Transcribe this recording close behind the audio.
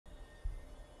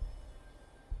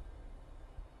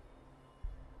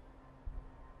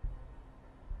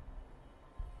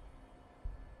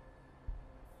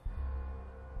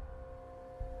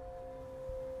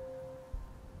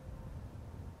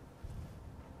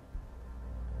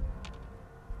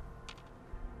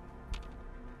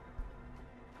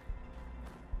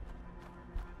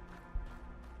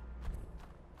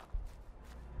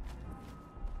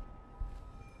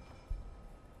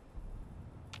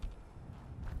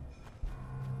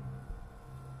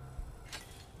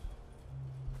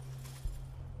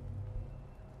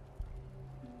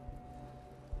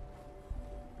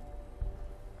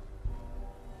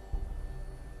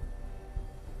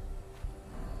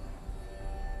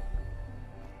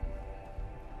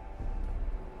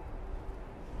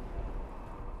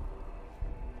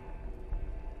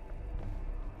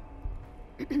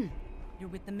You're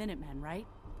with the Minutemen, right?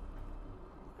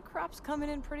 The crop's coming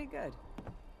in pretty good.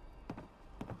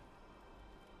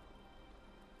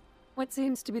 What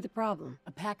seems to be the problem?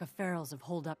 A pack of ferals have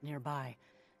holed up nearby,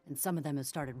 and some of them have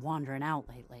started wandering out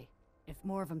lately. If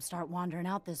more of them start wandering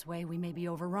out this way, we may be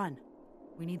overrun.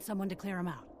 We need someone to clear them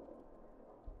out.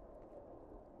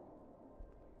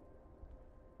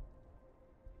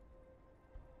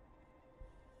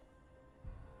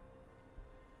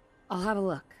 I'll have a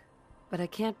look, but I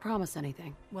can't promise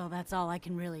anything. Well, that's all I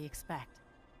can really expect.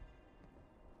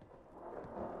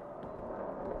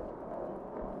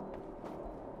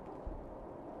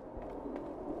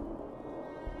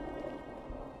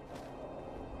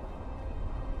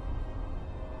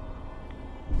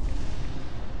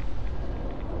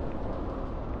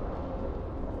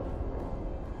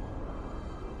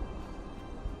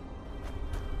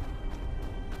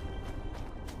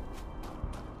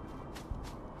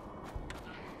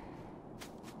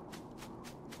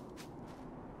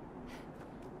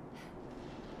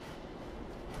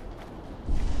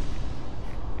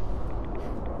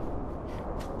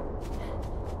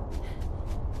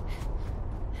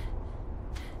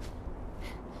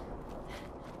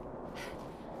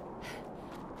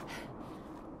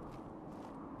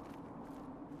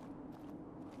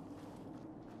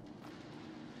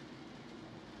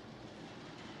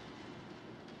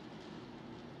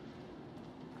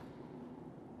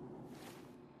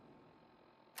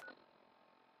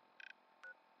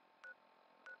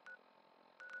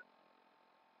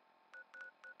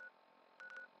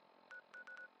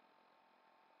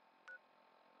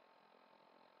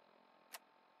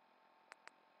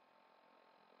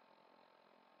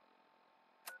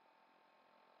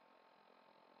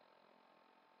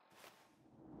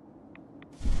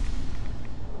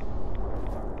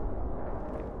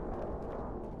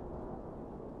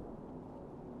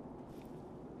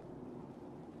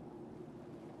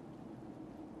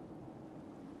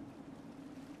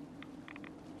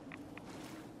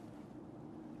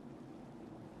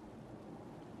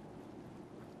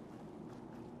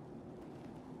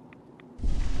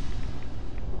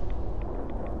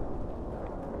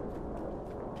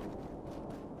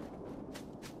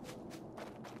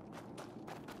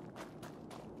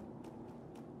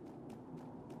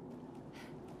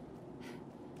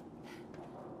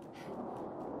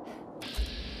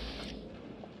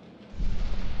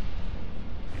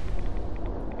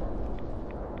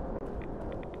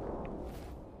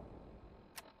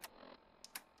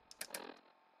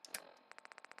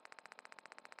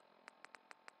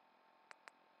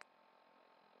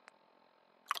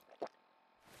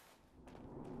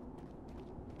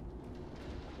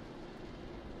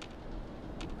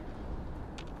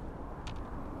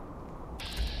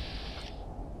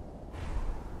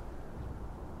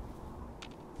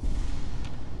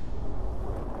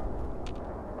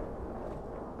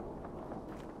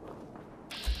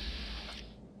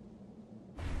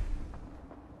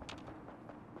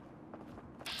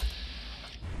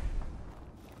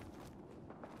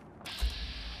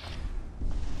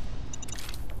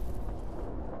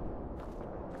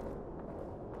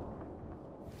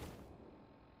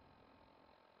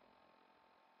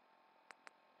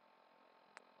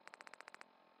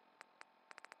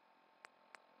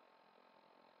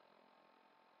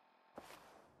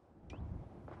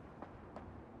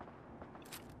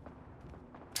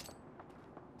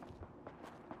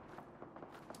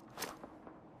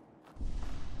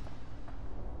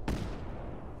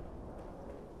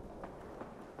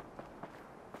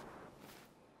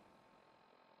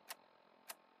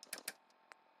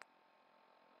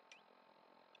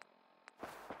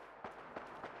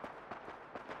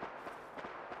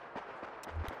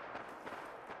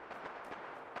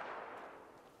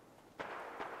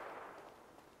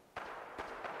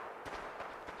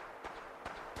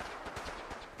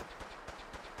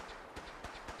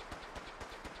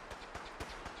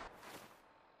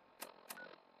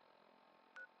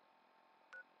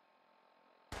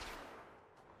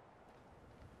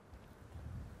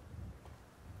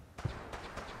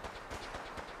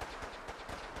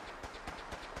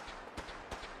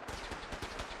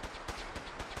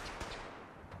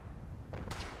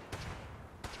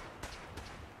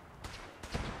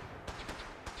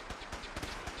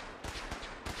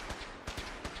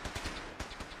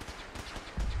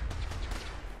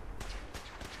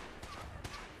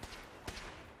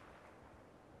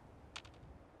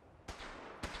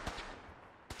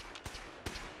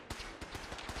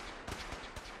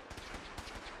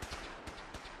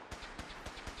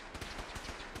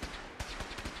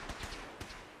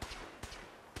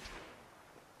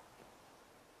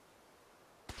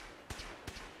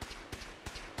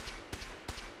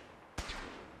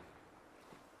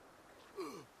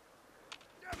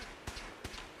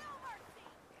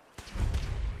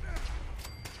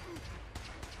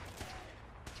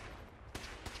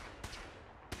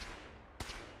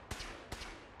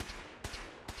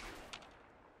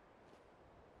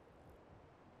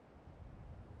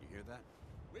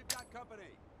 company.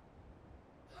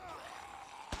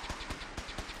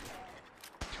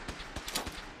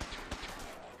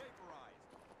 Vaporized.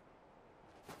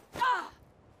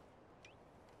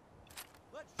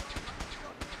 Let's show 'em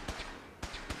how to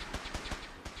look.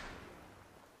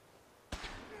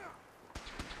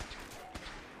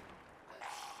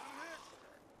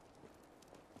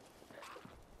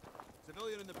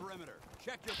 Civilian in the perimeter.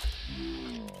 Check your...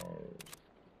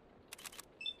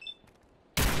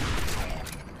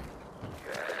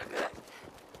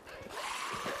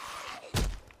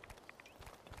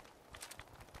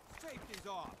 Safety's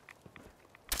off.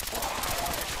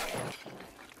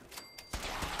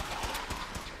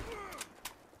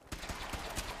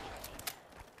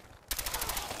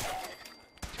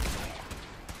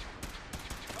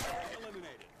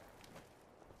 Eliminated.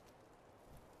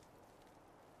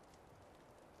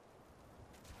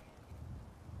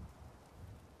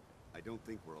 I don't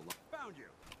think we're alone. Found you.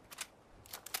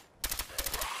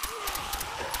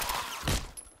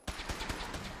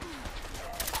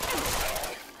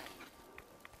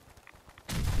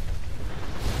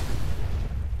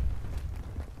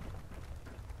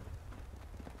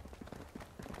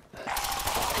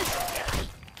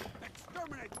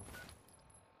 Exterminate.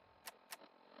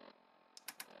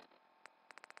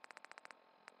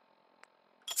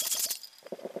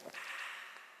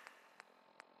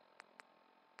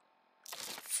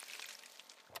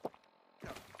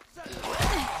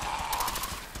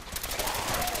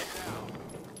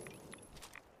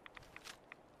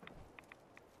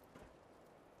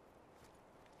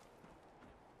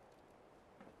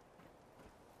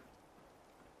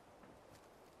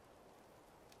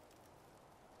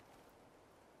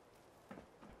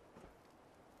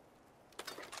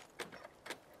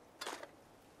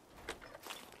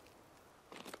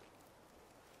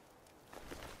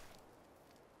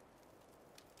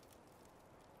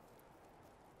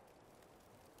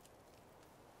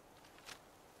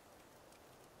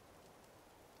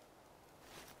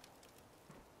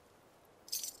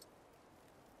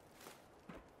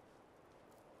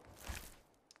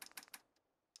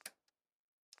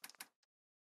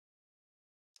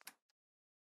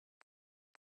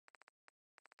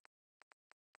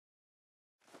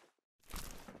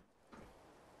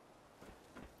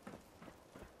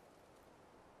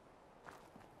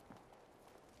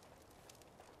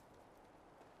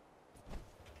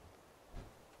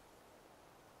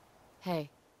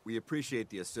 Hey, We appreciate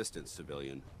the assistance,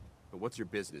 civilian. But what's your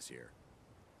business here?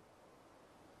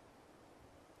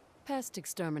 pest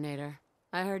exterminator.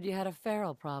 I heard you had a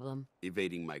feral problem.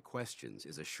 Evading my questions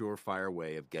is a surefire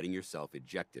way of getting yourself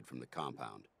ejected from the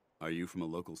compound. Are you from a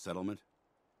local settlement?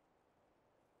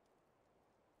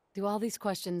 Do all these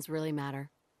questions really matter?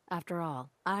 After all,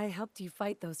 I helped you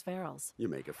fight those ferals. You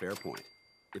make a fair point.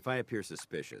 If I appear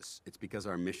suspicious, it's because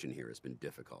our mission here has been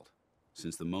difficult.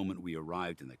 Since the moment we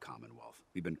arrived in the Commonwealth,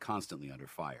 we've been constantly under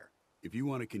fire. If you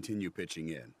want to continue pitching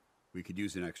in, we could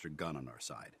use an extra gun on our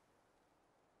side.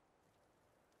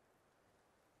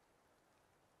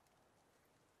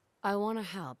 I want to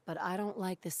help, but I don't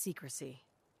like the secrecy.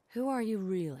 Who are you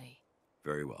really?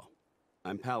 Very well.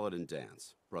 I'm Paladin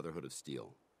Dense, Brotherhood of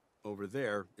Steel. Over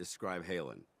there is Scribe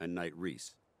Halen and Knight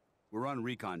Reese. We're on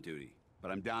recon duty, but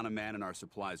I'm down a man and our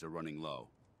supplies are running low.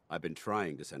 I've been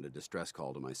trying to send a distress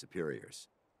call to my superiors,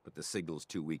 but the signal's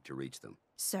too weak to reach them.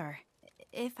 Sir,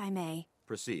 if I may,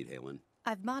 Proceed, Halen.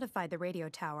 I've modified the radio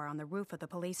tower on the roof of the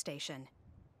police station,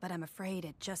 but I'm afraid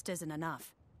it just isn't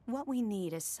enough. What we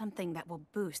need is something that will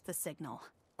boost the signal.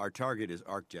 Our target is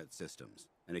ArcJet Systems,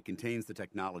 and it contains the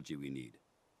technology we need,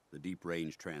 the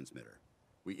deep-range transmitter.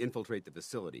 We infiltrate the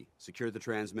facility, secure the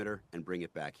transmitter, and bring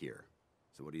it back here.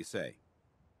 So what do you say?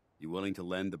 You willing to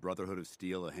lend the Brotherhood of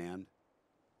Steel a hand?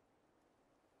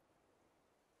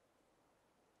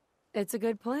 It's a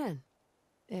good plan.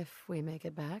 If we make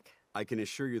it back. I can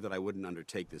assure you that I wouldn't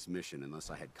undertake this mission unless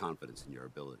I had confidence in your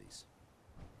abilities.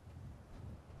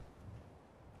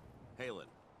 Halen,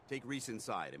 take Reese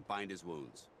inside and bind his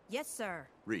wounds. Yes, sir.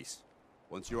 Reese,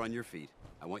 once you're on your feet,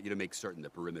 I want you to make certain the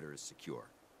perimeter is secure.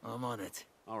 I'm on it.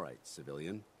 All right,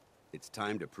 civilian. It's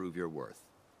time to prove your worth.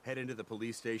 Head into the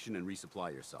police station and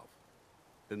resupply yourself.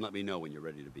 Then let me know when you're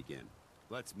ready to begin.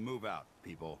 Let's move out,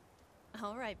 people.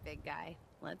 All right, big guy.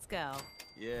 Let's go.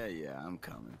 Yeah, I'm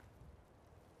coming.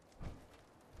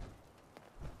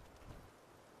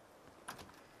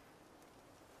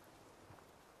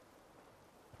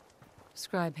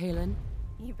 Scribe Halen.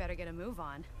 You better get a move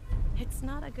on. It's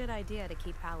not a good idea to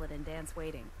keep Paladin Dense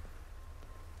waiting.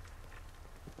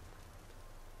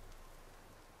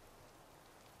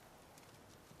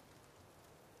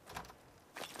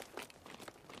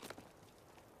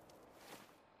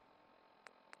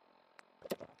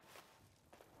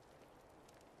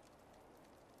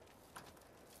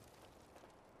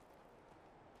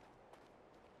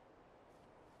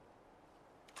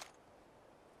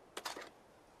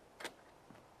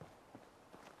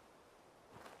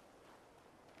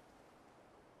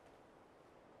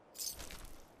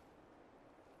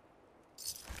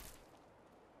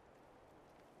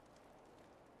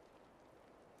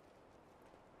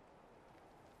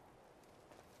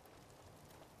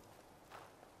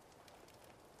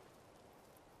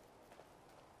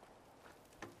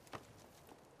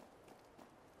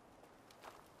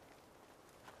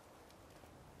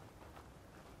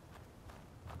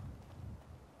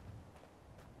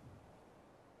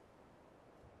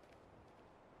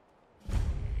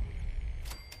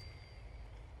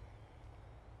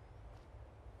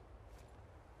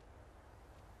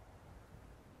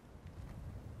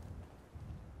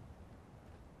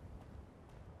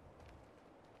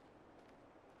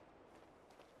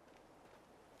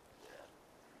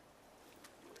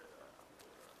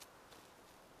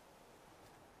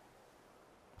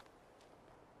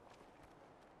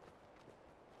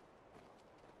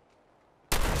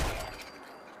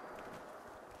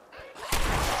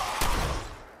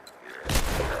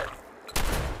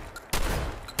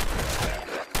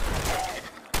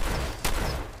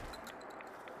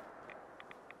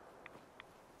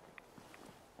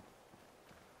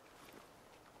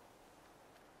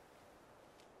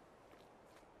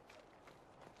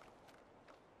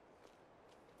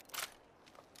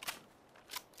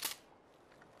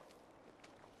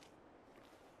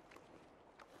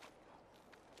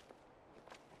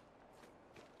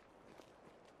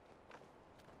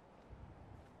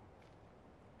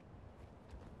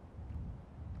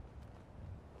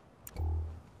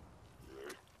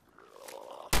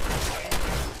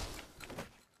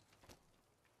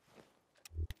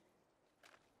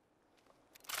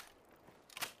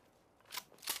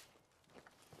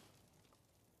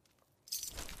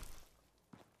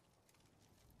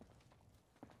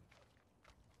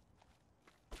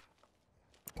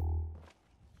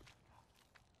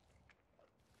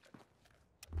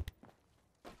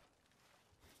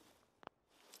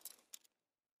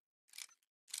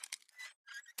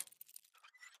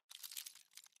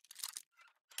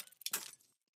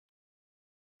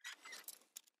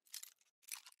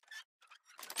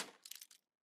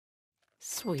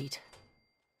 Sweet.